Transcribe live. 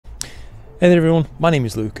Hey there everyone, my name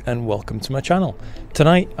is Luke and welcome to my channel.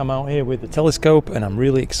 Tonight I'm out here with the telescope and I'm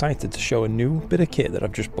really excited to show a new bit of kit that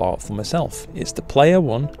I've just bought for myself. It's the Player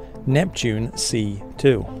One Neptune-C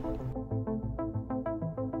II.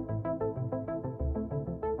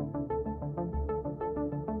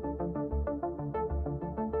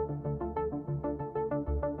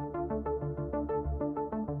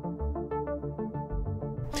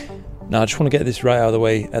 Now I just want to get this right out of the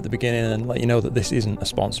way at the beginning and let you know that this isn't a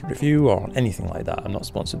sponsored review or anything like that. I'm not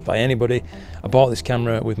sponsored by anybody. I bought this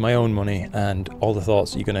camera with my own money, and all the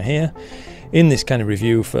thoughts you're going to hear in this kind of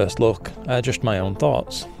review, first look, are just my own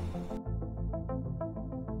thoughts.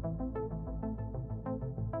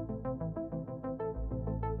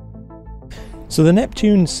 So the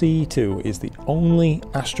Neptune-C II is the only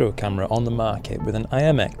astro camera on the market with an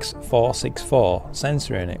IMX464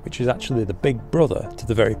 sensor in it, which is actually the big brother to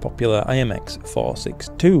the very popular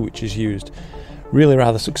IMX462, which is used really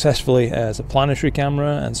rather successfully as a planetary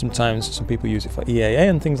camera, and sometimes some people use it for EAA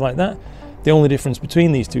and things like that. The only difference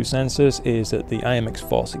between these two sensors is that the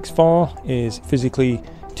IMX464 is physically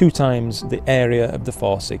 2 times the area of the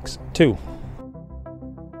 462.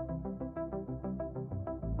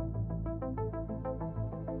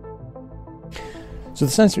 So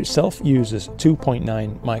the sensor itself uses 2.9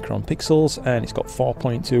 micron pixels, and it's got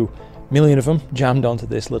 4.2 million of them jammed onto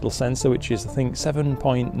this little sensor, which is I think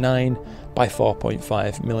 7.9 by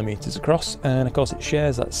 4.5 millimeters across. And of course it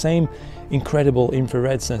shares that same incredible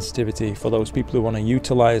infrared sensitivity for those people who want to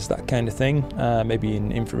utilize that kind of thing, maybe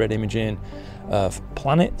in infrared imaging of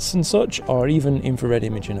planets and such, or even infrared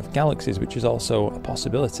imaging of galaxies, which is also a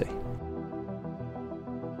possibility.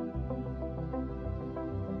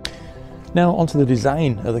 Now onto the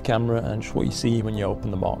design of the camera and just what you see when you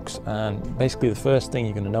open the box. And basically the first thing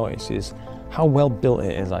you're going to notice is how well built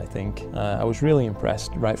it is, I think. I was really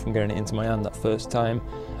impressed right from getting it into my hand that first time.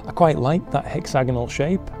 I quite like that hexagonal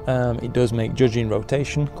shape. It does make judging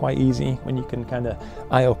rotation quite easy when you can kind of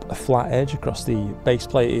eye up a flat edge across the base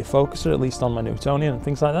plate of your focuser, at least on my Newtonian and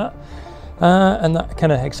things like that. And that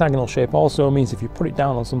kind of hexagonal shape also means if you put it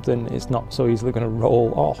down on something, it's not so easily going to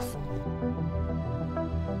roll off.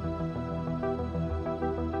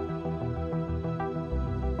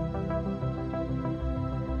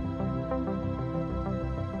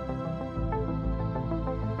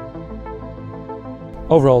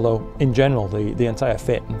 Overall though, in general, the entire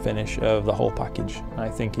fit and finish of the whole package I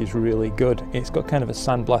think is really good. It's got kind of a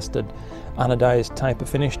sandblasted anodized type of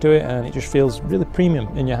finish to it, and it just feels really premium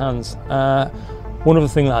in your hands. One other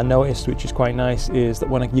thing that I noticed, which is quite nice, is that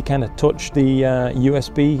when you kind of touch the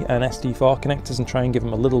USB and SD4 connectors and try and give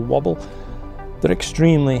them a little wobble, they're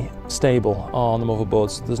extremely stable on the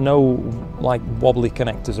motherboards. There's no like wobbly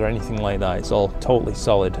connectors or anything like that. It's all totally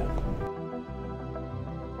solid.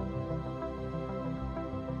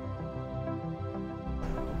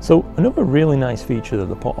 So another really nice feature that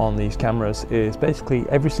they put on these cameras is basically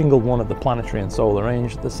every single one of the planetary and solar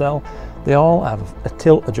range that they sell, they all have a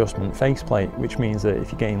tilt adjustment faceplate, which means that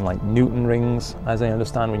if you're getting like Newton rings, as I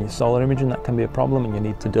understand when you're solar imaging, that can be a problem and you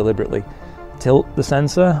need to deliberately tilt the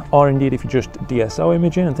sensor, or indeed if you're just DSO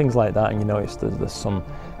imaging and things like that and you notice there's some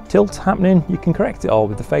tilt happening, you can correct it all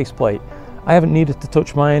with the faceplate. I haven't needed to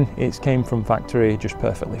touch mine, it came from factory just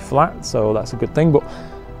perfectly flat, so that's a good thing. But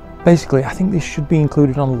basically, I think this should be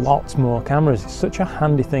included on lots more cameras. It's such a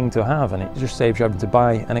handy thing to have, and it just saves you having to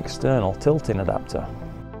buy an external tilting adapter.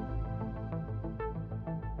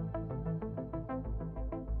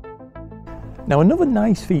 Now another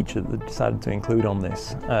nice feature that they've decided to include on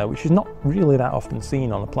this, which is not really that often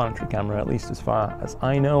seen on a planetary camera, at least as far as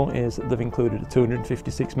I know, is that they've included a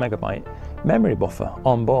 256 megabyte memory buffer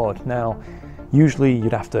on board. Now, usually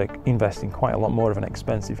you'd have to invest in quite a lot more of an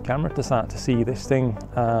expensive camera to start to see this thing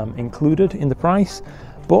included in the price,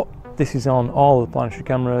 but this is on all the planetary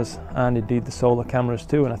cameras and indeed the solar cameras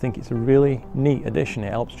too, and I think it's a really neat addition.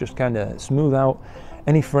 It helps just kind of smooth out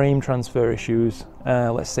any frame transfer issues.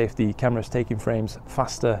 Let's say if the camera's taking frames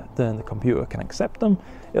faster than the computer can accept them,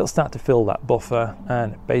 it'll start to fill that buffer,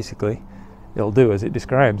 and basically it'll do as it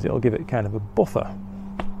describes, it'll give it kind of a buffer.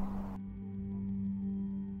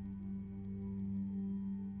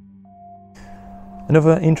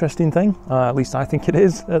 Another interesting thing, at least I think it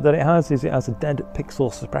is, that it has a dead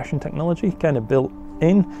pixel suppression technology kind of built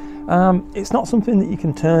in. It's not something that you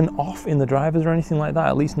can turn off in the drivers or anything like that,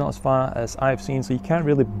 at least not as far as I've seen, so you can't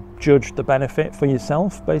really judge the benefit for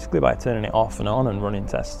yourself basically by turning it off and on and running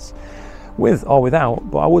tests with or without.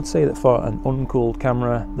 But I would say that for an uncooled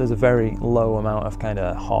camera, there's a very low amount of kind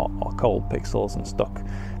of hot or cold pixels and stuck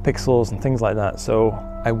pixels and things like that, so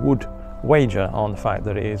I would wager on the fact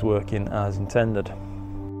that it is working as intended.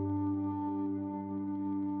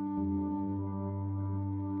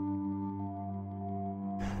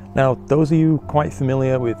 Now, those of you quite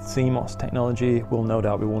familiar with CMOS technology will no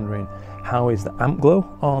doubt be wondering, how is the amp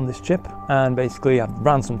glow on this chip? And basically I've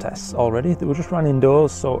ran some tests already. They were just ran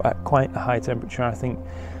indoors, so at quite a high temperature. I think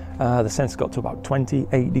the sensor got to about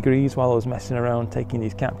 28 degrees while I was messing around taking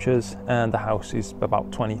these captures, and the house is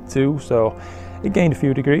about 22, so it gained a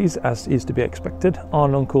few degrees, as is to be expected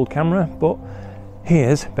on an uncooled camera. But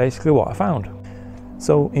here's basically what I found.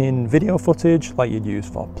 So in video footage, like you'd use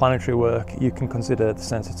for planetary work, you can consider the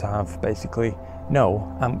sensor to have basically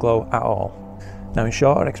no amp glow at all. Now in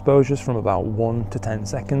shorter exposures from about 1 to 10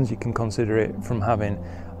 seconds, you can consider it from having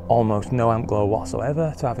almost no amp glow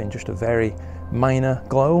whatsoever to having just a very minor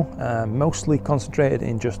glow, mostly concentrated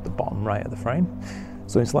in just the bottom right of the frame.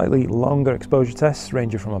 So in slightly longer exposure tests,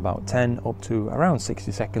 ranging from about 10 up to around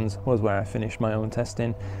 60 seconds was where I finished my own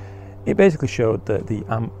testing. It basically showed that the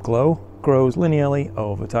amp glow grows linearly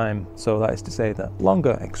over time. So that is to say that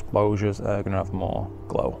longer exposures are going to have more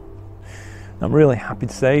glow. I'm really happy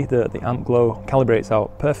to say that the amp glow calibrates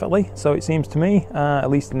out perfectly. So it seems to me, at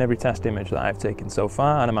least in every test image that I've taken so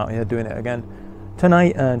far, and I'm out here doing it again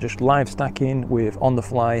tonight and just live stacking with on the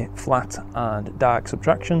fly flat and dark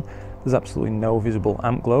subtraction. There's absolutely no visible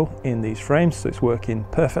amp glow in these frames, so it's working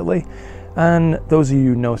perfectly. And those of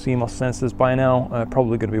you who know CMOS sensors by now are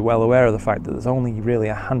probably going to be well aware of the fact that there's only really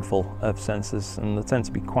a handful of sensors, and they tend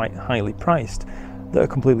to be quite highly priced, that are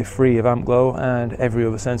completely free of amp glow, and every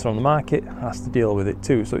other sensor on the market has to deal with it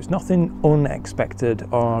too. So it's nothing unexpected,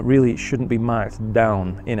 or really it shouldn't be marked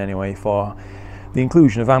down in any way for the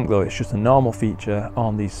inclusion of amp glow. It's just a normal feature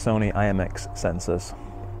on these Sony IMX sensors.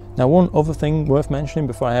 Now, one other thing worth mentioning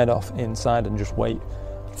before I head off inside and just wait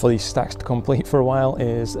for these stacks to complete for a while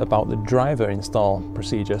is about the driver install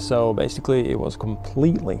procedure. So basically it was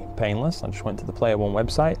completely painless. I just went to the Player One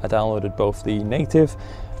website, I downloaded both the native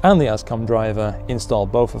and the ASCOM driver,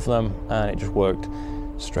 installed both of them, and it just worked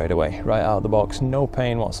straight away, right out of the box. No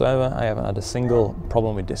pain whatsoever. I haven't had a single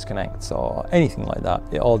problem with disconnects or anything like that.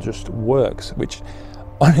 It all just works, which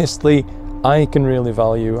honestly I can really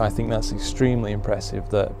value. I think that's extremely impressive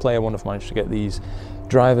that Player One have managed to get these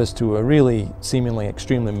drivers to a really seemingly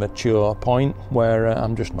extremely mature point where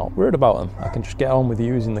I'm just not worried about them. I can just get on with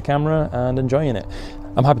using the camera and enjoying it.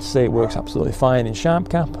 I'm happy to say it works absolutely fine in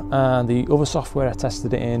SharpCap, and the other software I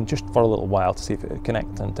tested it in just for a little while to see if it would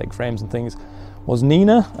connect and take frames and things was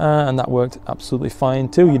Nina, and that worked absolutely fine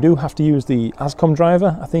too. You do have to use the ASCOM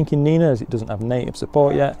driver, I think, in Nina, as it doesn't have native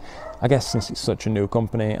support yet, I guess since it's such a new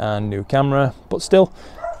company and new camera, but still,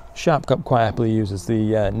 SharpCap quite happily uses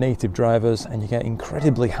the native drivers, and you get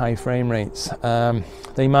incredibly high frame rates.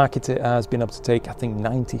 They market it as being able to take, I think,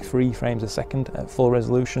 93 frames a second at full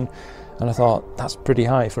resolution, and I thought that's pretty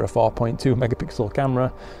high for a 4.2 megapixel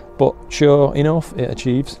camera, but sure enough, it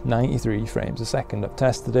achieves 93 frames a second. I've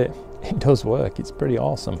tested it, it does work, it's pretty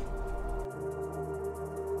awesome.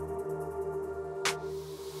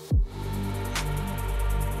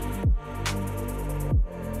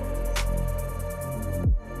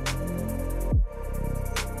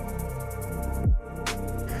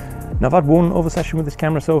 Now, I've had one other session with this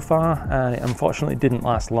camera so far, and it unfortunately didn't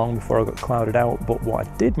last long before I got clouded out, but what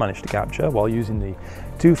I did manage to capture while using the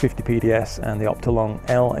 250 PDS and the Optolong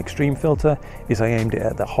L Extreme filter is I aimed it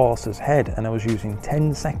at the horse's head, and I was using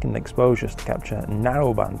 10-second exposures to capture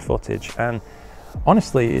narrowband footage, and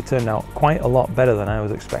honestly it turned out quite a lot better than I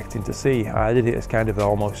was expecting to see. I did it as kind of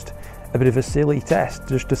almost a bit of a silly test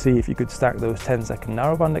just to see if you could stack those 10-second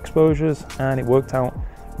narrowband exposures, and it worked out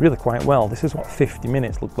really quite well. This is what 50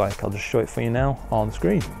 minutes looked like. I'll just show it for you now on the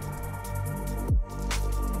screen.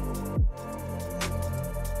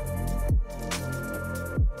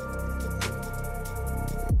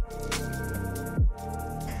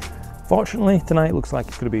 Fortunately, tonight looks like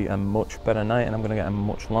it's going to be a much better night, and I'm going to get a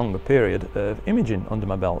much longer period of imaging under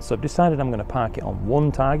my belt. So I've decided I'm going to park it on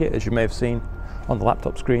one target. As you may have seen on the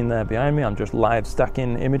laptop screen there behind me, I'm just live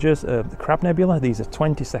stacking images of the Crab Nebula. These are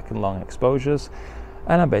 20-second long exposures,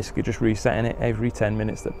 and I'm basically just resetting it every 10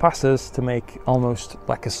 minutes that passes to make almost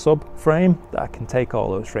like a sub frame that I can take all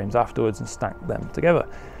those frames afterwards and stack them together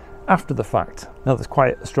after the fact. Now, there's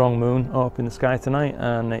quite a strong moon up in the sky tonight,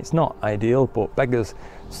 and it's not ideal, but beggars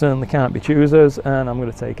certainly can't be choosers, and I'm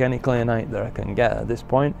going to take any clear night that I can get at this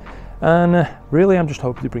point. And really, I'm just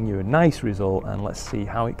hoping to bring you a nice result, and let's see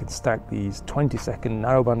how it can stack these 20-second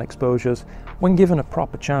narrowband exposures when given a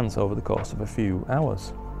proper chance over the course of a few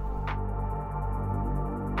hours.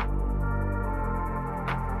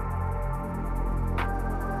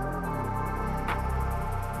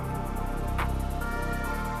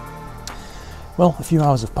 Well, a few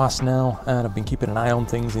hours have passed now and I've been keeping an eye on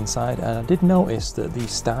things inside, and I did notice that the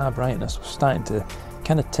star brightness was starting to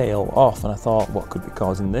kind of tail off, and I thought what could be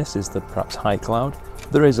causing this is the perhaps high cloud.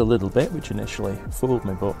 There is a little bit, which initially fooled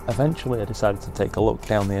me, but eventually I decided to take a look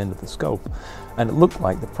down the end of the scope, and it looked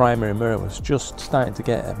like the primary mirror was just starting to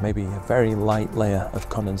get maybe a very light layer of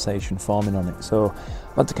condensation forming on it. So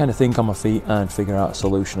I had to kind of think on my feet and figure out a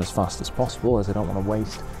solution as fast as possible, as I don't want to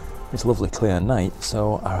waste this lovely clear night.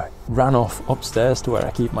 So I ran off upstairs to where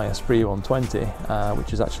I keep my Esprit 120,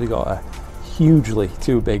 which has actually got a hugely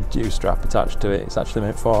too big dew strap attached to it. It's actually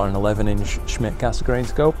meant for an 11-inch Schmidt Cassegrain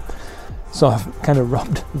scope. So I've kind of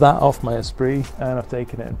robbed that off my Esprit and I've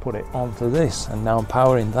taken it and put it onto this, and now I'm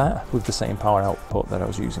powering that with the same power output that I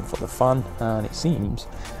was using for the fan, and it seems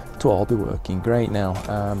to all be working great now.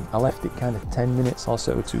 I left it kind of 10 minutes or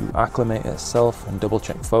so to acclimate itself and double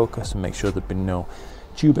check focus and make sure there'd been no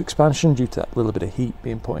tube expansion due to that little bit of heat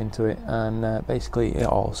being put into it, and basically it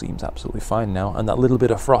all seems absolutely fine now, and that little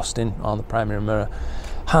bit of frosting on the primary mirror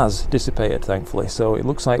has dissipated thankfully, so it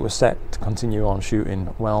looks like we're set to continue on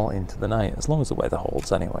shooting well into the night, as long as the weather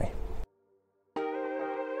holds anyway.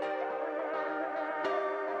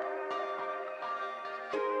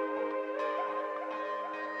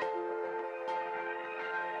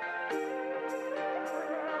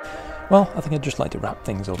 Well, I think I'd just like to wrap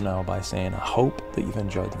things up now by saying I hope that you've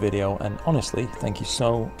enjoyed the video, and honestly, thank you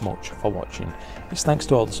so much for watching. It's thanks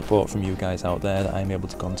to all the support from you guys out there that I'm able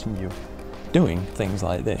to continue doing things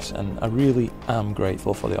like this, and I really am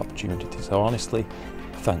grateful for the opportunity, so honestly,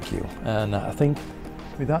 thank you. And I think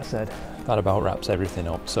with that said, that about wraps everything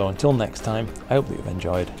up. So until next time, I hope that you've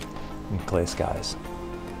enjoyed, and clear skies.